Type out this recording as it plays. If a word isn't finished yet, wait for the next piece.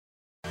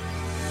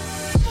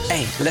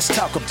Hey, let's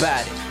talk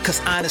about it,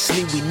 cause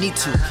honestly we need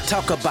to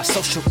talk about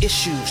social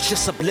issues,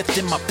 just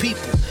uplifting my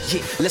people.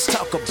 Yeah, let's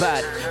talk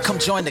about it. Come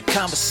join the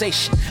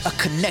conversation. A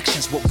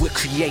connection's what we're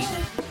creating.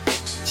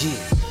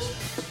 Yeah.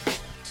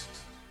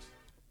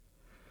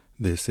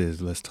 This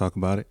is Let's Talk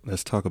About It.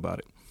 Let's talk about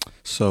it.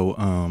 So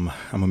I'm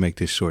gonna make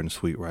this short and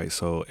sweet, right?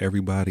 So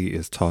everybody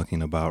is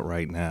talking about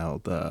right now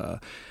the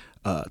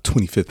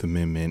 25th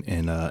Amendment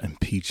and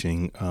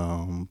impeaching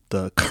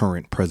the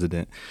current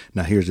president.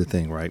 Now, here's the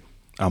thing, right?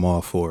 I'm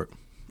all for it.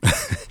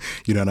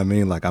 You know what I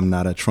mean? Like, I'm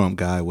not a Trump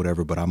guy,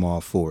 whatever, but I'm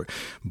all for it.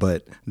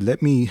 But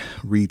let me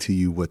read to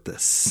you what the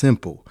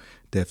simple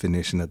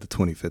definition of the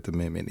 25th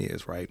Amendment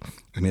is, right?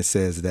 And it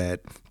says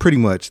that pretty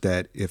much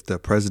that if the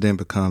president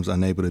becomes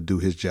unable to do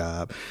his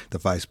job, the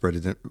vice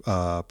president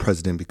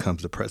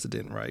becomes the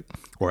president, right?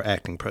 Or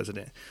acting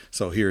president.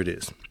 So here it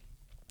is.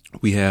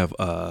 We have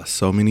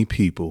so many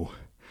people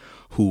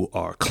who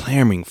are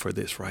clamoring for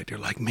this, right? They're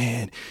like,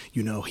 man,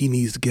 you know, he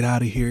needs to get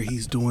out of here.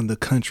 He's doing the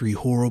country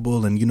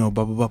horrible and, you know,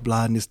 blah, blah, blah,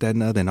 blah, and this, that,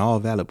 and other, and all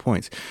valid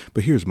points.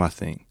 But here's my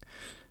thing.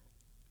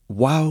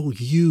 While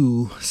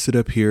you sit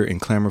up here and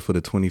clamor for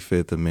the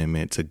 25th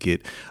Amendment to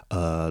get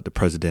the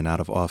president out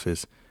of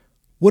office,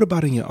 what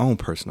about in your own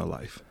personal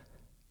life?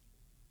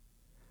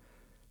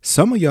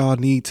 Some of y'all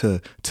need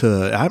to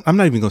I'm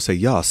not even going to say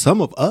y'all,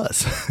 some of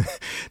us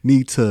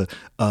need to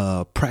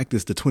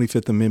practice the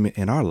 25th Amendment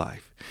in our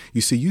life.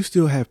 You see, you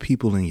still have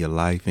people in your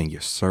life, in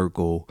your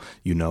circle,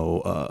 you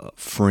know,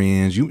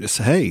 friends,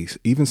 hey,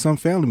 even some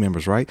family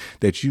members, right,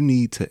 that you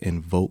need to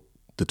invoke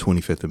the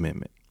 25th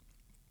Amendment.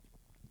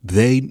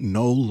 They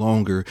no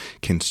longer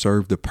can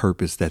serve the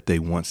purpose that they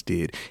once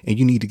did, and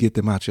you need to get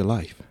them out your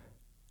life.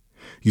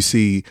 You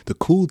see, the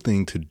cool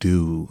thing to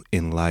do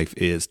in life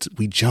is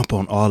we jump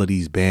on all of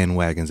these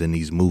bandwagons and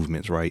these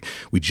movements, right?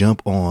 We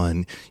jump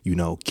on, you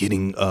know,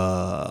 getting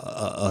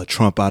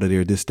Trump out of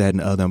there, this, that, and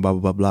the other, and blah, blah,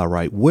 blah, blah,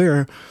 right?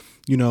 Where,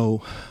 you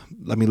know,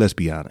 let's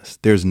be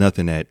honest. There's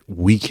nothing that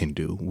we can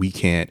do. We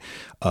can't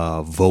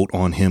vote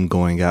on him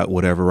going out,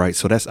 whatever, right?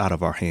 So that's out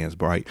of our hands,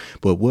 right?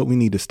 But what we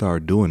need to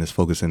start doing is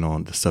focusing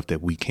on the stuff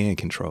that we can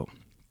control.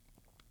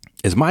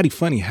 It's mighty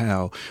funny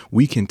how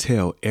we can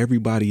tell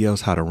everybody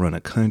else how to run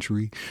a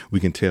country. We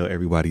can tell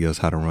everybody else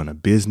how to run a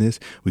business.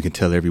 We can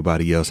tell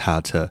everybody else how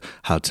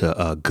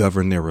to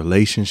govern their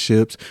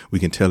relationships. We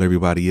can tell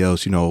everybody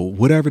else, you know,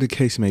 whatever the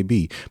case may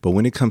be. But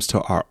when it comes to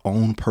our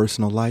own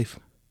personal life,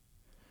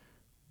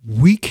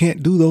 we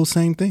can't do those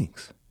same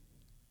things.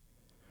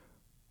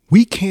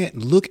 We can't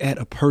look at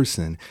a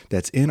person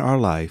that's in our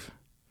life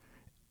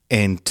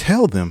and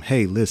tell them,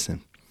 hey,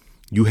 listen,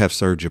 you have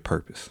served your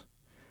purpose.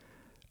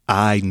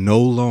 I no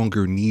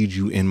longer need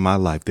you in my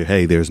life.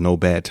 Hey, there's no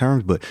bad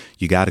terms, but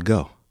you got to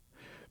go,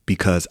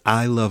 because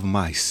I love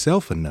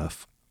myself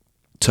enough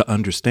to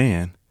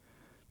understand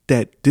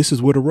that this is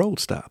where the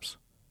road stops.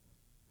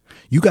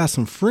 You got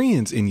some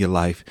friends in your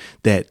life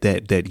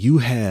that you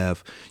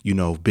have, you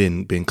know,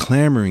 been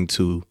clamoring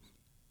to.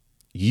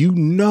 You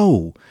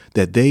know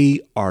that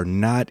they are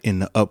not in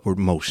the upward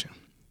motion.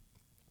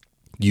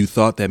 You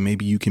thought that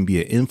maybe you can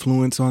be an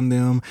influence on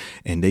them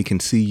and they can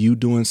see you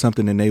doing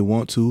something and they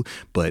want to.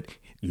 But,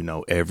 you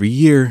know, every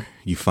year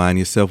you find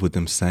yourself with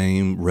them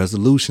same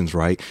resolutions,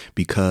 right?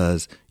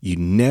 Because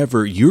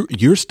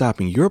you're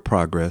stopping your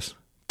progress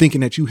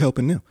thinking that you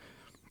helping them.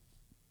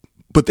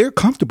 But they're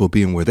comfortable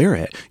being where they're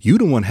at. You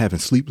the one having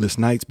sleepless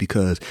nights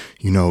because,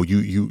 you know,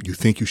 you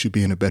think you should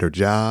be in a better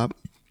job.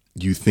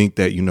 You think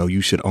that, you know,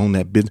 you should own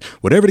that business.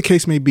 Whatever the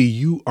case may be,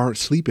 you aren't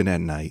sleeping at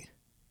night.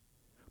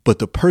 But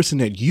the person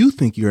that you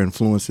think you're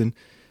influencing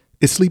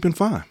is sleeping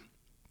fine.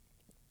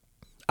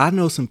 I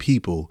know some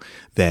people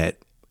that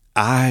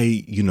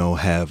I, you know,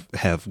 have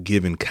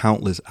given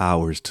countless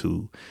hours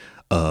to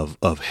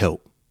of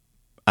help.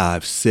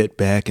 I've sat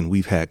back and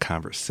we've had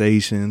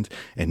conversations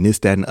and this,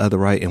 that, and the other,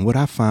 right? And what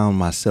I found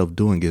myself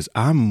doing is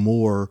I'm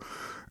more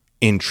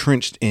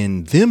entrenched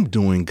in them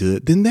doing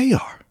good than they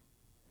are.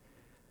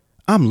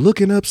 I'm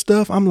looking up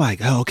stuff. I'm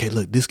like, oh, okay,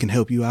 look, this can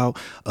help you out.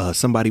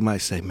 Somebody might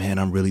say, man,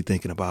 I'm really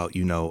thinking about,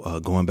 you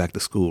know, going back to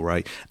school,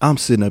 right? I'm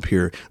sitting up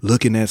here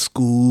looking at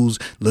schools,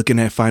 looking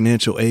at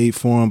financial aid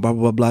for them, blah,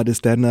 blah, blah, blah,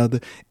 this, that, and other.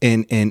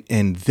 And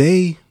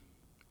they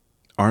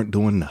aren't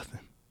doing nothing.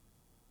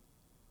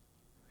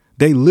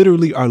 They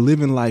literally are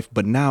living life.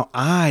 But now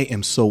I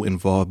am so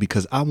involved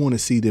because I want to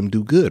see them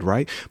do good,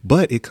 right?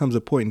 But it comes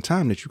a point in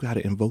time that you got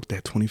to invoke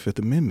that 25th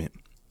Amendment.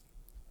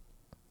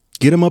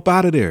 Get them up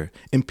out of there.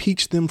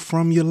 Impeach them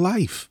from your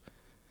life.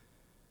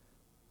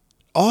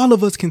 All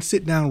of us can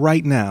sit down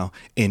right now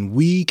and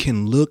we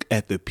can look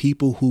at the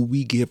people who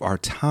we give our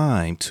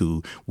time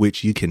to,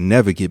 which you can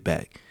never get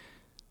back.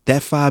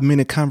 That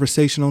 5-minute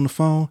conversation on the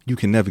phone, you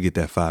can never get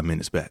that 5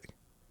 minutes back.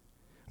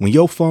 When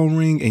your phone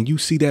ring and you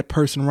see that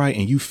person, right,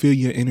 and you feel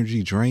your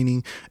energy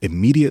draining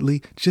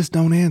immediately, just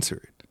don't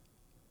answer it.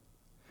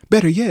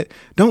 Better yet,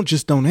 don't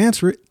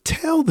answer it.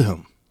 Tell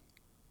them.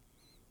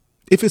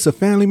 If it's a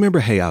family member,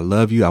 hey, I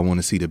love you. I want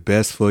to see the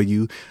best for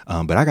you.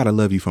 But I got to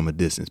love you from a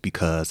distance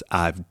because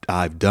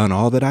I've done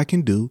all that I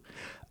can do.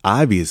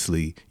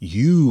 Obviously,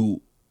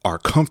 you are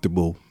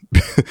comfortable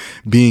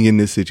being in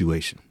this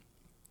situation.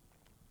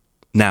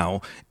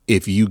 Now,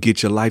 if you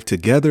get your life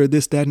together,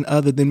 this, that, and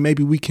other, then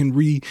maybe we can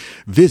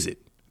revisit,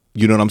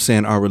 you know what I'm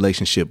saying, our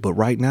relationship. But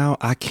right now,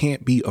 I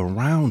can't be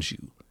around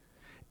you.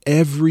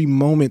 Every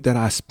moment that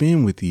I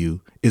spend with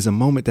you is a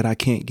moment that I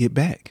can't get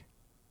back.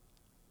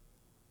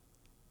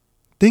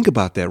 Think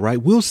about that,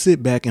 right? We'll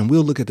sit back and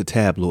we'll look at the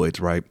tabloids,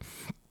 right?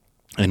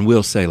 And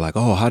we'll say like,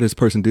 oh, how this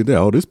person did that?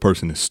 Oh, this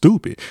person is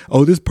stupid.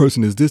 Oh, this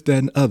person is this, that,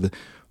 and the other.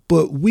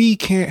 But we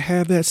can't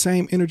have that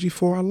same energy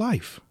for our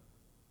life.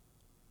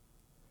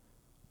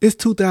 It's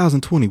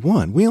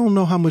 2021. We don't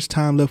know how much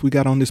time left we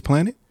got on this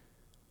planet.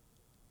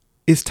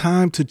 It's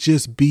time to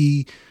just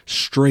be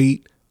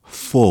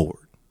straightforward.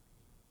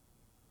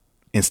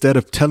 Instead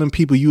of telling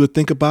people you would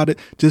think about it,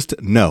 just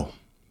no.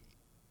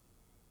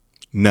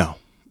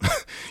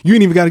 You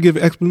ain't even got to give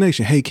an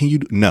explanation. Hey, can you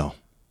do? No,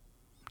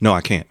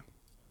 I can't.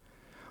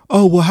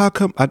 Oh, well, how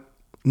come?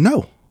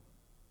 No.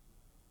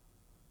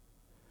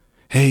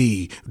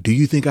 Hey, do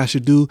you think I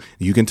should do?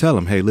 You can tell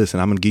them, hey, listen,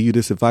 I'm going to give you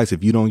this advice.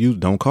 If you don't use,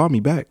 don't call me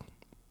back.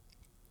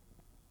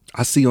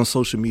 I see on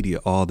social media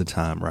all the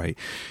time, right?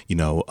 You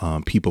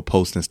know, people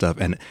posting stuff.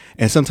 And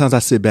sometimes I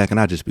sit back and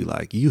I just be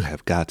like, you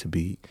have got to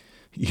be,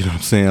 you know what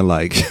I'm saying?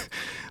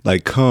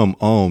 Like, come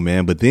on,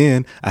 man. But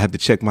then I have to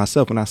check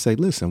myself and I say,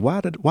 listen,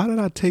 why did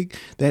I take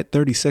that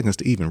 30 seconds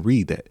to even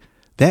read that?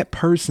 That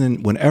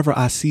person, whenever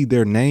I see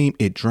their name,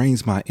 it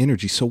drains my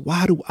energy. So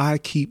why do I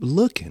keep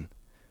looking?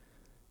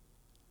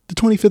 The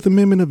 25th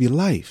Amendment of your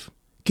life.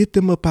 Get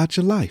them up out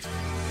your life.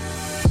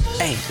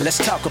 Hey, let's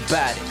talk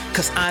about it,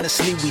 cause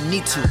honestly we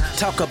need to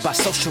talk about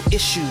social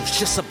issues,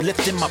 just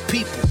uplifting my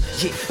people.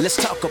 Yeah, let's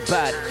talk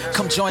about it.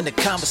 Come join the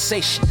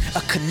conversation.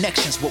 A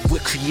connection's what we're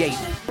creating.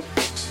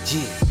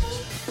 Yeah.